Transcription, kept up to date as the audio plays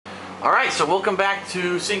Alright, so welcome back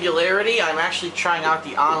to Singularity. I'm actually trying out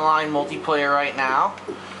the online multiplayer right now.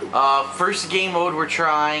 First game mode we're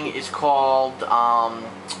trying is called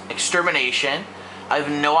Extermination. I have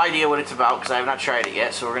no idea what it's about because I have not tried it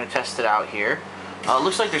yet, so we're going to test it out here. It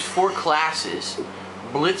looks like there's 4 classes.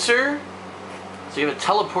 Blitzer, so you have a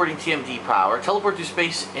teleporting TMD power. Teleport through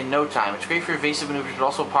space in no time. It's great for evasive maneuvers, but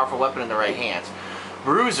also a powerful weapon in the right hands.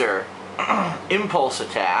 Bruiser, impulse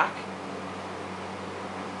attack.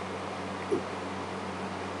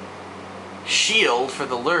 Shield for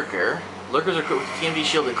the Lurker. Lurkers are equipped with TMD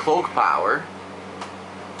shield and cloak power.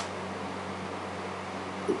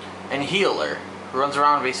 And Healer, who runs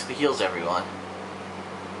around and basically heals everyone.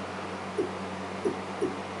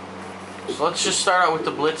 So let's just start out with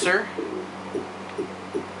the Blitzer.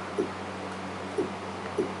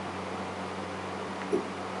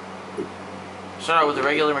 Start out with the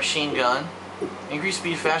regular machine gun. Increase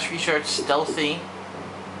speed, fast recharge, stealthy.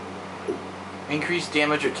 Increase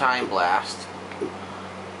damage or time blast.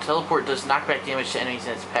 Teleport does knockback damage to enemies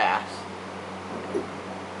in its path.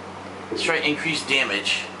 Let's try increased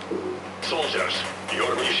damage. Soldiers,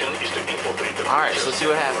 your mission is to infiltrate the Alright, so let's see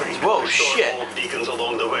what happens. Whoa, shit! All beacons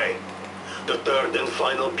along the way. The third and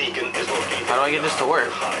final beacon is located. How do I get this to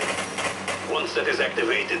work? Once that is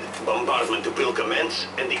activated, bombardment will commence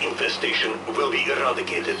and the infestation will be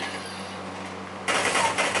eradicated.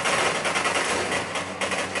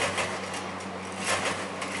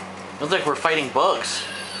 Looks like we're fighting bugs.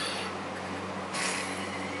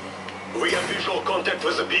 We have visual contact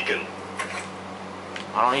with the beacon.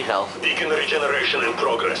 I don't need help. Beacon regeneration in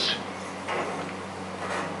progress.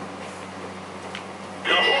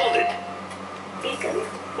 Now hold it! Beacon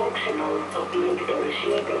functional uplink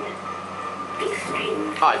initiated.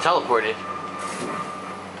 Oh, I teleported.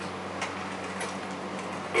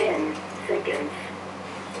 10 seconds.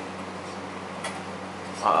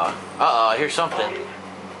 Uh-oh, I hear something. 5,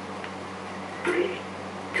 3,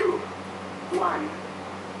 2, 1.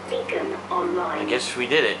 Beacon online. I guess we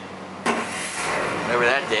did it. Whatever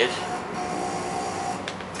that did.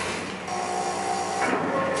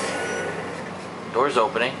 Door's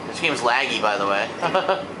opening. This game's laggy, by the way.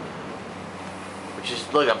 Which is,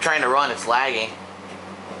 look, I'm trying to run, it's lagging.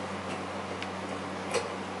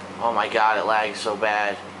 Oh my god, it lags so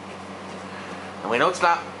bad. And we know it's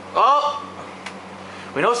not... Oh!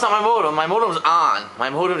 We know it's not my modem. My modem's on. My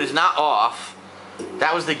modem is not off.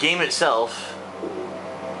 That was the game itself.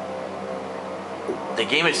 The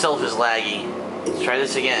game itself is laggy. Let's try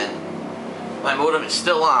this again. My modem is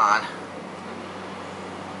still on.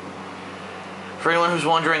 For anyone who's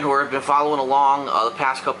wondering or have been following along the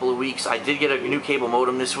past couple of weeks, I did get a new cable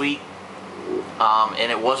modem this week.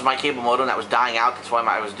 And it was my cable modem that was dying out. That's why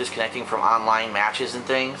I was disconnecting from online matches and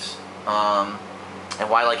things. And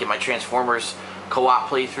why, like in my Transformers co-op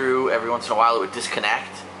playthrough, every once in a while it would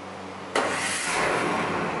disconnect.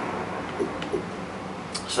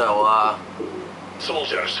 So,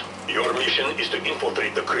 Soldiers, your mission is to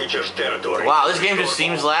infiltrate the creature's territory. Wow, this game just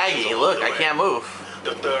seems laggy. Look, I can't move.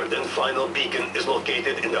 The third and final beacon is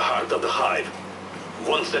located in the heart of the hive.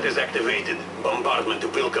 Once that is activated, bombardment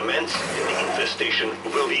will commence and the infestation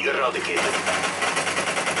will be eradicated.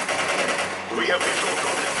 We have visual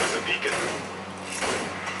contact with the beacon.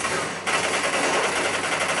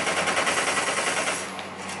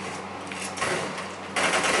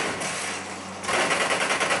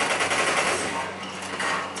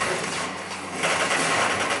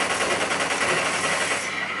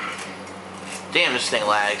 Damn, this thing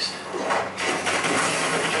lags.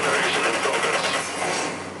 Regeneration in progress.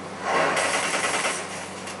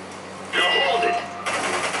 Now hold it!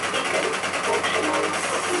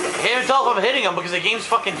 I can't even tell if I'm hitting him because the game's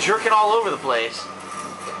fucking jerking all over the place.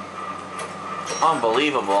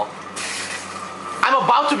 Unbelievable. I'm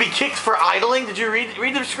about to be kicked for idling. Did you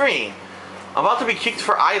read the screen? I'm about to be kicked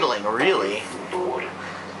for idling, really. 4,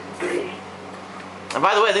 3. And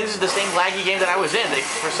by the way, I think this is the same laggy game that I was in. They,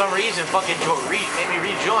 for some reason, fucking made me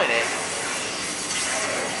rejoin it.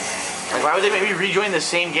 Like, why would they make me rejoin the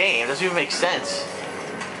same game? It doesn't even make sense.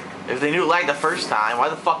 If they knew it lagged the first time, why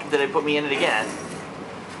the fuck did they put me in it again?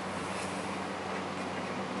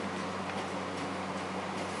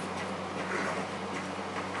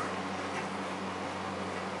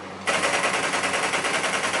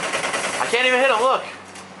 I can't even hit him, look.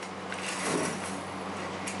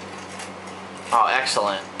 Oh,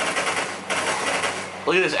 excellent.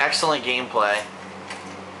 Look at this excellent gameplay.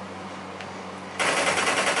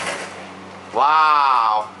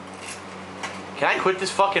 Wow. Can I quit this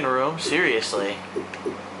fucking room? Seriously.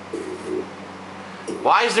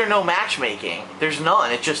 Why is there no matchmaking? There's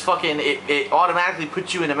none. It just fucking, it automatically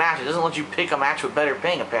puts you in a match. It doesn't let you pick a match with better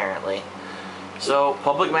ping, apparently. So,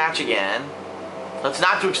 public match again. Let's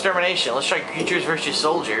not do extermination. Let's try creatures versus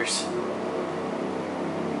soldiers.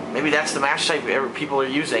 Maybe that's the match type people are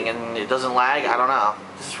using and it doesn't lag. I don't know.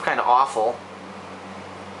 This is kind of awful.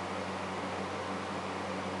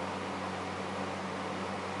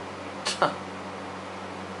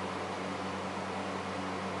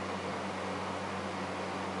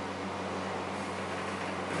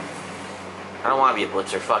 I don't want to be a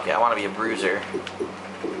blitzer. Fuck it. I want to be a bruiser.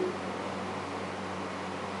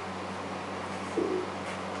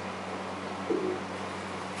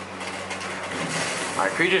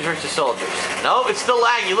 Alright, creatures versus soldiers. Nope, it's still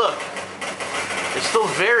laggy, look. It's still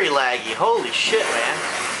very laggy. Holy shit, man.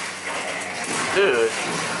 Dude.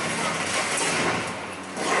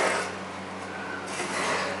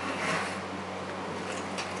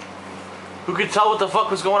 Who could tell what the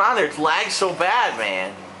fuck was going on there? It's lagged so bad,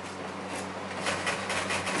 man.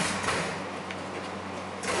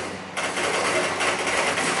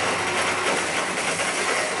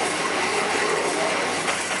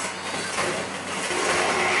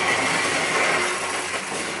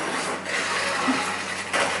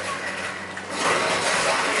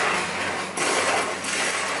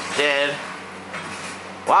 Dead.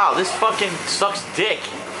 Wow, this fucking sucks dick.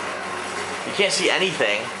 You can't see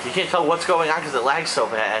anything. You can't tell what's going on because it lags so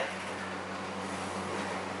bad.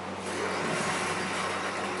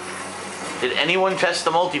 Did anyone test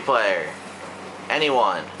the multiplayer?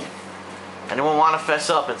 Anyone? Anyone want to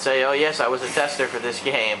fess up and say, oh yes, I was a tester for this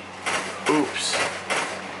game? Oops.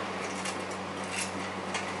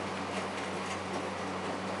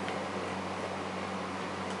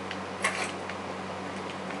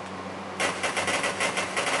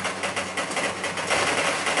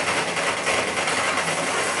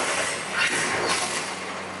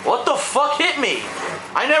 What the fuck hit me?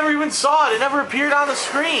 I never even saw it. It never appeared on the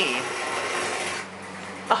screen.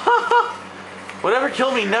 Whatever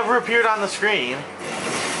killed me never appeared on the screen.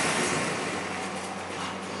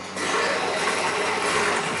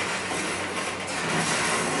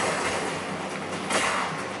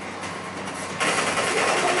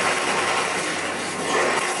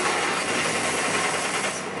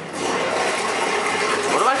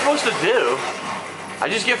 What am I supposed to do? I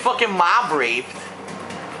just get fucking mob raped.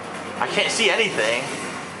 I can't see anything.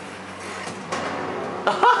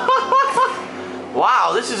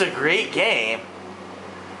 Wow, this is a great game.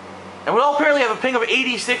 And we all apparently have a ping of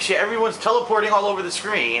 86 yet. Everyone's teleporting all over the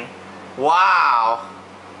screen. Wow.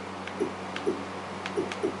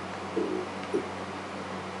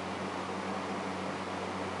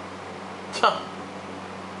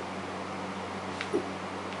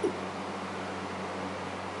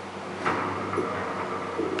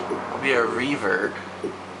 I'll be a revert.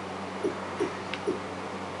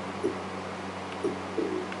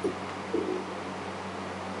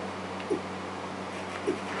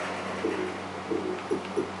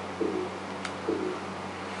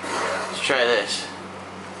 Try this.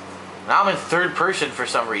 Now I'm in third person for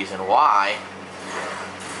some reason. Why?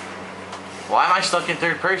 Why am I stuck in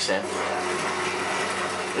third person?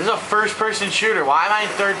 This is a first person shooter. Why am I in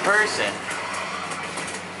third person?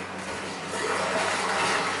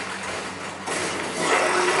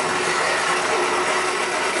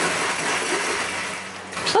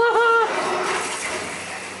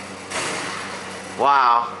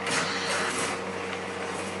 Wow.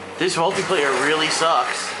 This multiplayer really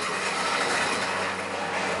sucks.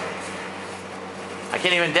 I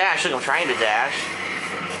can't even dash. Look, I'm trying to dash.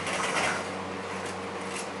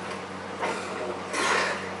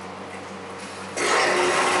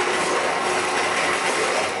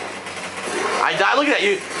 I die. Look at that.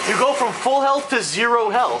 You go from full health to 0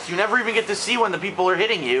 health. You never even get to see when the people are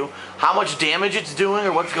hitting you, how much damage it's doing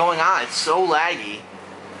or what's going on. It's so laggy.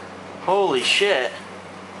 Holy shit.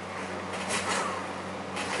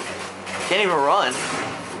 Can't even run.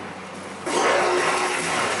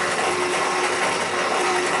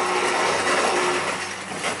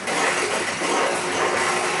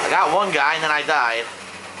 I got one guy and then I died.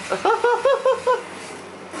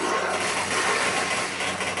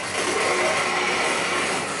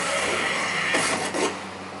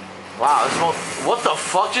 Wow, what the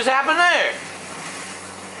fuck just happened there?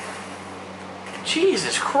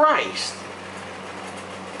 Jesus Christ.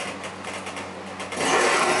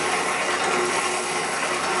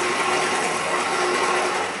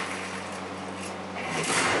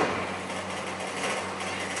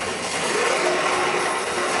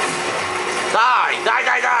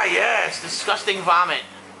 Die, yes! Disgusting vomit.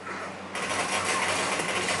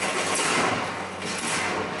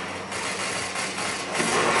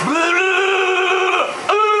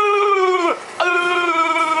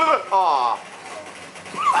 Aw.